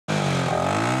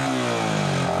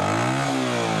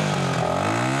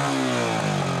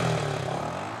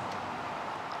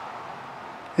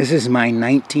This is my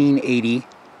 1980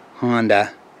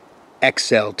 Honda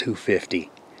Xl250,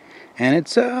 and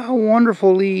it's a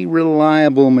wonderfully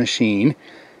reliable machine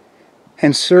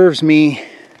and serves me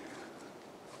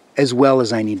as well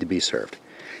as I need to be served,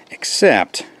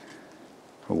 except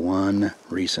for one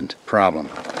recent problem.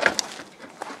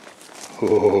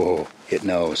 Oh, it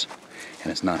knows,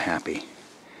 and it's not happy.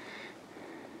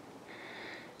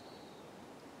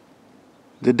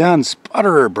 The darn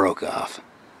sputterer broke off.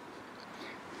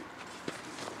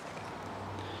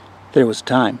 There was a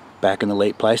time, back in the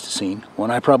late Pleistocene,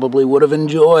 when I probably would have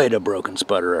enjoyed a broken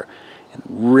sputterer and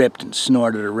ripped and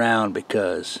snorted around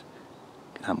because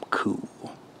I'm cool.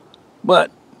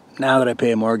 But now that I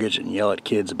pay a mortgage and yell at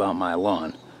kids about my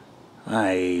lawn,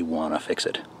 I want to fix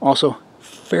it. Also,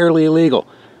 fairly illegal.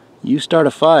 You start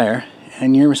a fire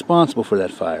and you're responsible for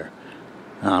that fire.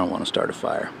 I don't want to start a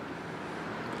fire.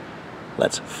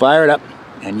 Let's fire it up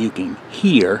and you can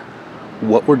hear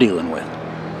what we're dealing with.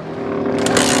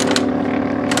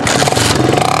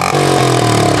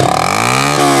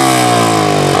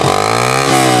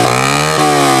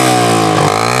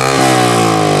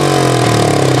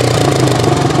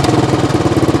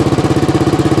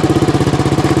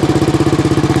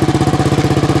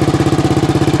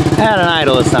 At an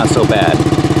idle, it's not so bad.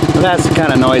 But that's the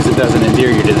kind of noise that doesn't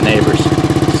endear you to the neighbors.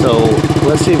 So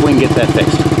let's see if we can get that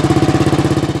fixed.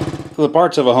 The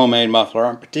parts of a homemade muffler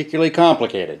aren't particularly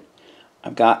complicated.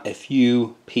 I've got a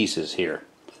few pieces here.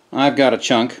 I've got a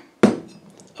chunk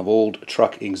of old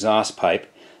truck exhaust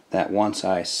pipe that once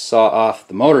I saw off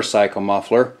the motorcycle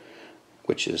muffler,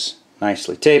 which is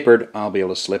nicely tapered, I'll be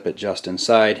able to slip it just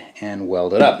inside and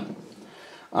weld it up.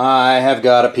 I have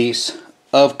got a piece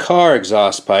of car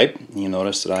exhaust pipe. You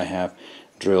notice that I have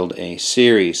drilled a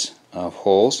series of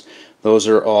holes. Those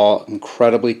are all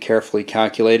incredibly carefully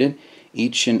calculated.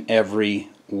 Each and every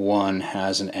one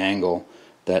has an angle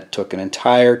that took an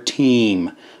entire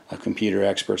team of computer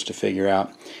experts to figure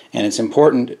out. And it's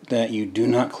important that you do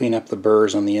not clean up the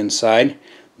burrs on the inside.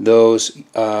 Those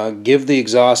give the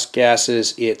exhaust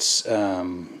gases its,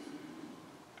 we'll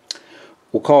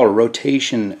call it a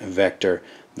rotation vector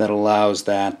that allows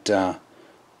that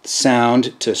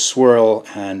sound to swirl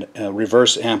and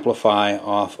reverse amplify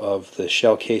off of the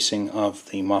shell casing of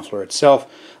the muffler itself,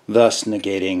 thus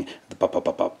negating the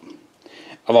pop-pop-pop-pop.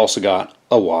 I've also got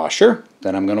a washer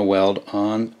that I'm going to weld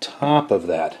on top of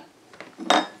that.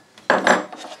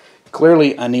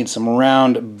 Clearly I need some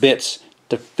round bits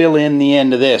to fill in the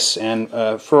end of this, and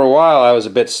for a while I was a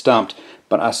bit stumped,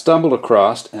 but I stumbled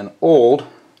across an old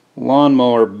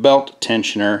lawnmower belt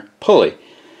tensioner pulley.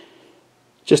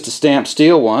 Just a stamped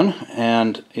steel one,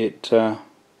 and it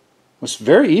was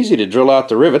very easy to drill out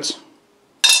the rivets.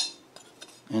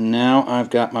 And now I've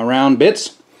got my round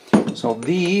bits. So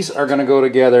these are going to go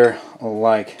together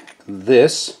like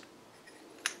this.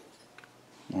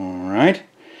 Alright.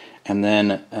 And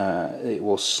then it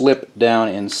will slip down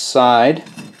inside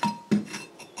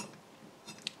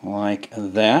like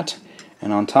that.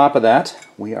 And on top of that,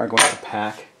 we are going to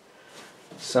pack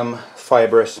some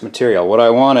fibrous material. What I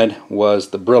wanted was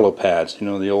the Brillo pads, you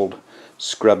know, the old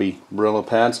scrubby Brillo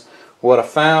pads. What I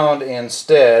found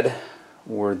instead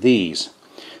were these.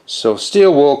 So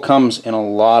steel wool comes in a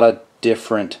lot of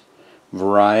different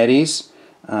varieties,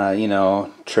 you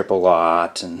know, triple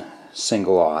aught and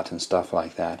single aught and stuff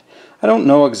like that. I don't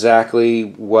know exactly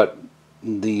what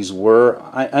these were.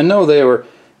 I know they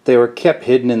were kept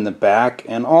hidden in the back,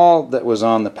 and all that was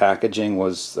on the packaging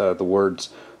was the words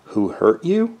 "Who hurt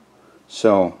you?"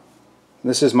 So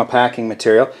this is my packing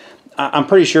material. I'm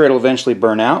pretty sure it'll eventually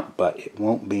burn out, but it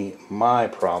won't be my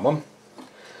problem.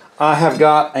 I have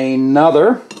got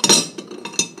another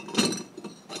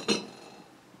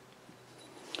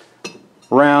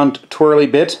round twirly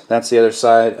bit. That's the other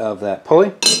side of that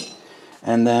pulley.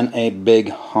 And then a big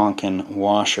honkin'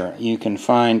 washer. You can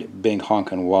find big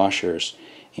honkin' washers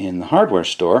in the hardware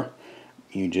store.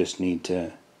 You just need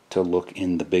to look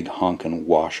in the big honkin'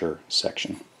 washer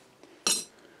section.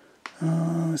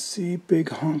 Let's see, big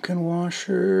honkin'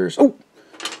 washers. Oh!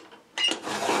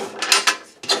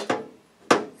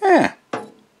 Yeah,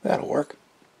 that'll work.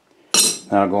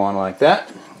 That'll go on like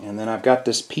that. And then I've got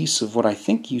this piece of what I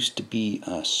think used to be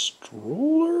a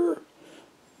stroller,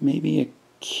 maybe a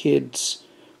kid's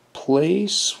play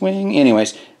swing.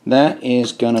 Anyways, that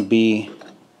is going to be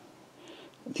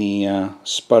the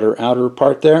sputter outer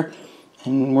part there.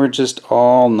 And we're just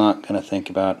all not going to think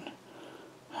about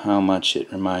how much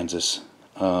it reminds us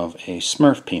of a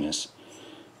Smurf penis.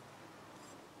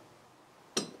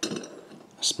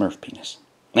 A Smurf penis.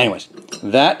 Anyways,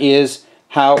 that is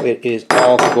how it is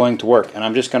all going to work. And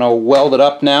I'm just going to weld it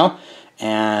up now,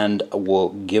 and we'll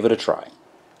give it a try.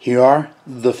 Here are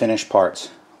the finished parts.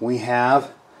 We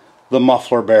have the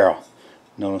muffler barrel.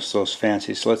 Notice those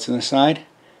fancy slits in the side?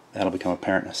 That'll become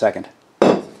apparent in a second.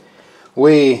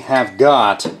 We have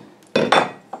got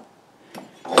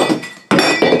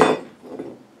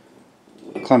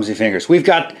clumsy fingers. We've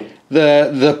got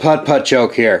the putt-putt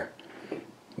choke here.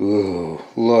 Ooh,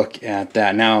 look at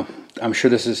that. Now, I'm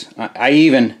sure this is... I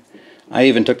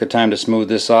even took the time to smooth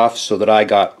this off so that I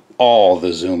got all the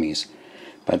zoomies.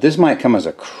 But this might come as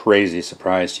a crazy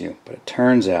surprise to you, but it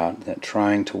turns out that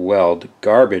trying to weld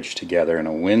garbage together in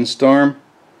a windstorm,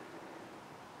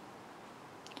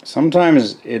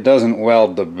 sometimes it doesn't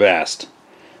weld the best.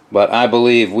 But I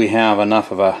believe we have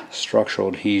enough of a structural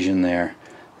adhesion there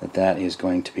that is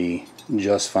going to be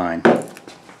just fine.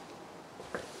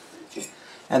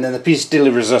 And then the piece de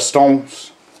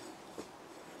resistance,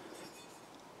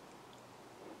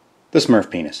 the Smurf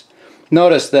penis.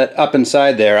 Notice that up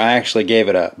inside there I actually gave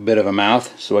it a bit of a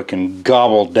mouth so it can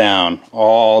gobble down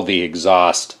all the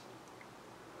exhaust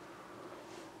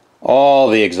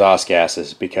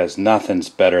gases, because nothing's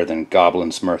better than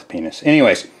gobbling Smurf penis.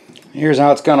 Anyways, here's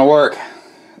how it's gonna work.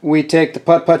 We take the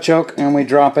putt-putt choke and we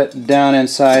drop it down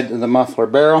inside the muffler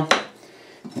barrel.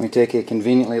 We take a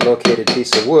conveniently located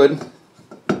piece of wood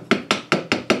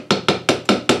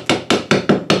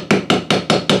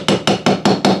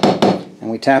and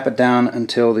we tap it down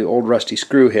until the old rusty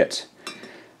screw hits.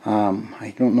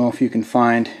 I don't know if you can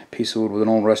find a piece of wood with an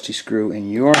old rusty screw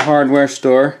in your hardware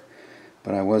store,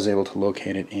 but I was able to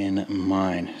locate it in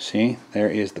mine. See, there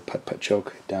is the putt-putt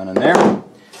choke down in there.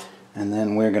 And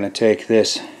then we're going to take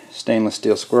this stainless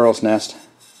steel squirrel's nest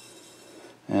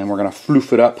and we're going to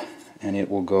floof it up, and it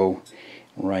will go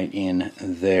right in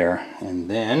there. And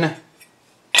then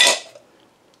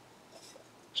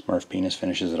Smurf penis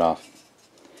finishes it off.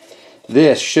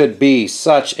 This should be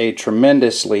such a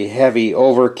tremendously heavy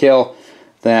overkill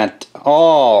that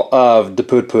all of the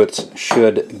put-puts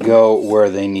should go where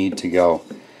they need to go,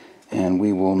 and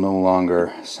we will no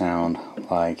longer sound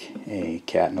like a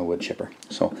cat in a wood chipper.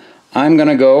 So I'm going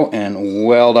to go and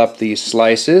weld up these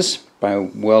slices. By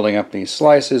welding up these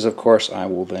slices, of course, I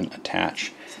will then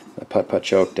attach the putt-putt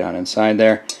choke down inside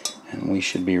there, and we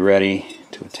should be ready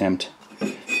to attempt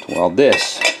to weld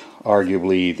this.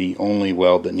 Arguably the only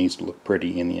weld that needs to look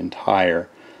pretty in the entire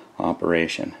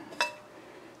operation.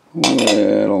 A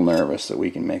little nervous that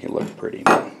we can make it look pretty,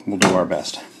 but we'll do our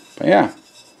best. But yeah,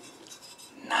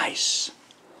 nice.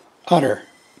 Utter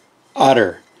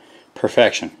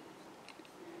perfection.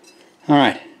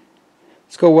 Alright,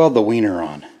 let's go weld the wiener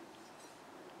on.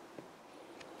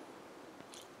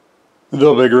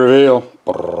 The big reveal.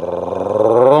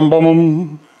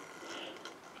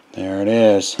 There it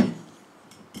is.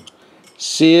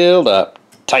 Sealed up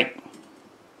tight.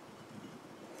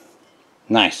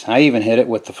 Nice. I even hit it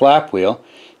with the flap wheel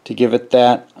to give it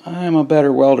that I'm a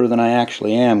better welder than I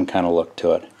actually am kind of look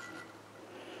to it.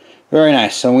 Very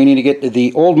nice. So we need to get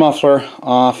the old muffler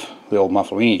off the old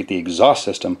muffler. We need to get the exhaust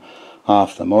system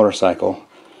off the motorcycle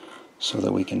so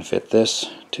that we can fit this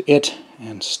to it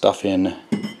and stuff in.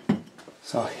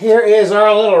 So here is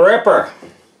our little ripper.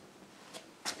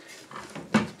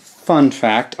 Fun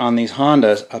fact on these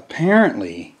Hondas,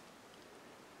 apparently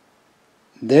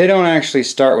they don't actually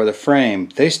start with a frame.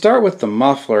 They start with the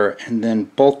muffler and then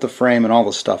bolt the frame and all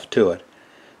the stuff to it,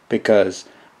 because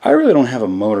I really don't have a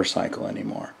motorcycle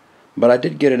anymore, but I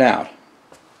did get it out.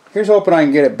 Here's hoping I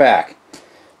can get it back.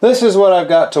 This is what I've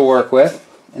got to work with,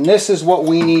 and this is what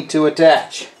we need to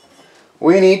attach.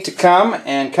 We need to come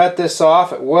and cut this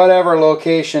off at whatever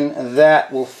location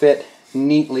that will fit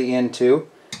neatly into.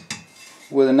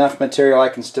 With enough material I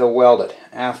can still weld it.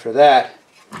 After that,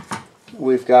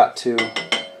 we've got to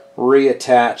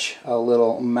reattach a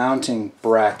little mounting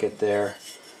bracket there,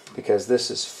 because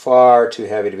this is far too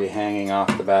heavy to be hanging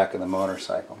off the back of the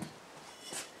motorcycle.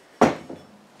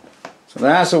 So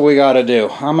that's what we got to do.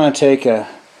 I'm going to take a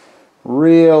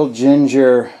real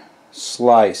ginger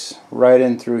slice right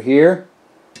in through here,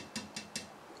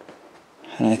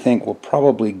 and I think we'll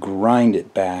probably grind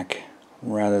it back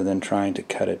rather than trying to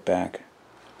cut it back.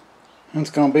 That's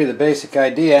going to be the basic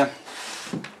idea.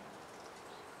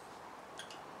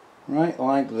 Right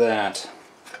like that.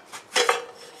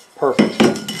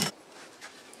 Perfect.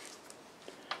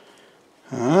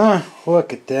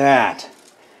 Look at that.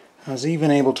 I was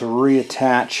even able to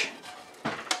reattach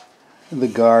the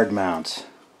guard mounts.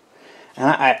 And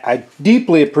I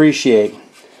deeply appreciate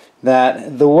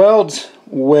that the welds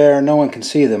where no one can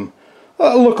see them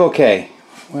look okay,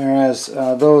 whereas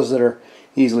those that are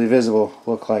easily visible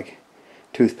look like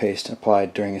toothpaste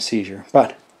applied during a seizure.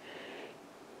 But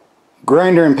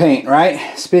grinder and paint,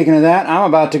 right? Speaking of that, I'm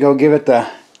about to go give it the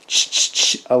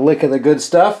a lick of the good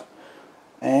stuff,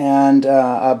 and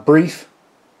a brief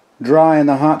dry in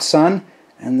the hot sun,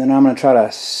 and then I'm going to try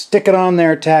to stick it on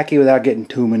there tacky without getting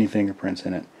too many fingerprints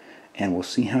in it, and we'll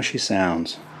see how she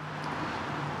sounds.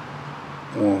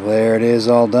 Well, there it is,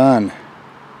 all done.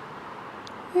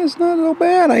 It's not so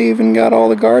bad. I even got all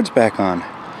the guards back on.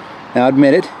 Now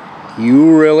admit it,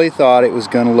 you really thought it was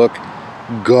going to look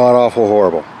god-awful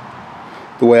horrible.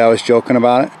 The way I was joking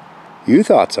about it, you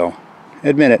thought so.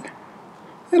 Admit it.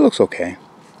 It looks okay.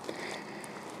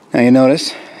 Now you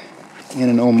notice, in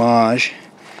an homage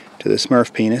to the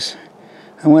Smurf penis,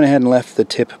 I went ahead and left the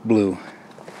tip blue.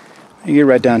 You get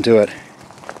right down to it.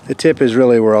 The tip is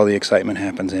really where all the excitement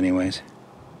happens anyways.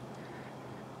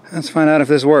 Let's find out if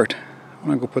this worked. I'm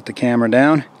going to go put the camera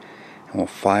down and we'll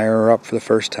fire her up for the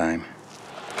first time.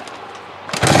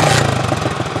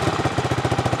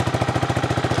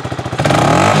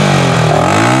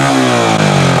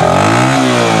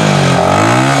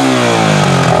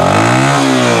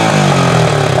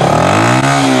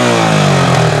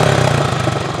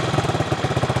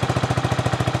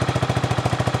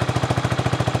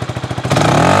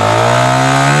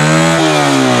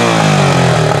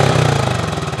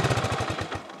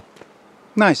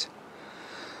 Nice.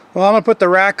 Well, I'm going to put the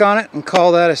rack on it and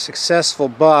call that a successful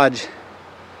bodge.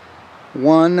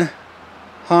 One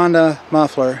Honda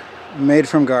muffler made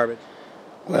from garbage.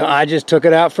 Well, I just took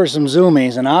it out for some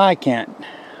zoomies and I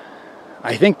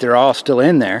think they're all still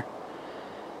in there.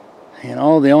 You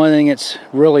know, the only thing that's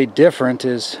really different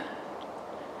is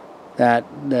that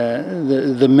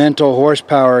the mental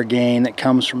horsepower gain that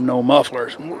comes from no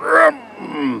mufflers.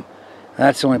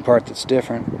 That's the only part that's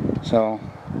different. So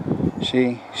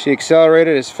she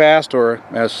accelerated as fast or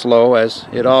as slow as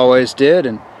it always did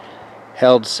and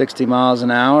held 60 miles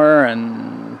an hour,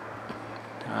 and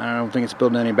I don't think it's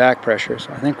building any back pressure,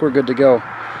 so I think we're good to go.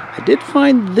 I did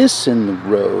find this in the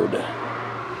road.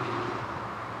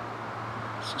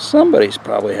 So somebody's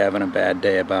probably having a bad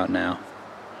day about now.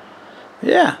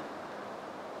 Yeah.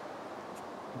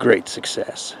 Great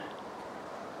success.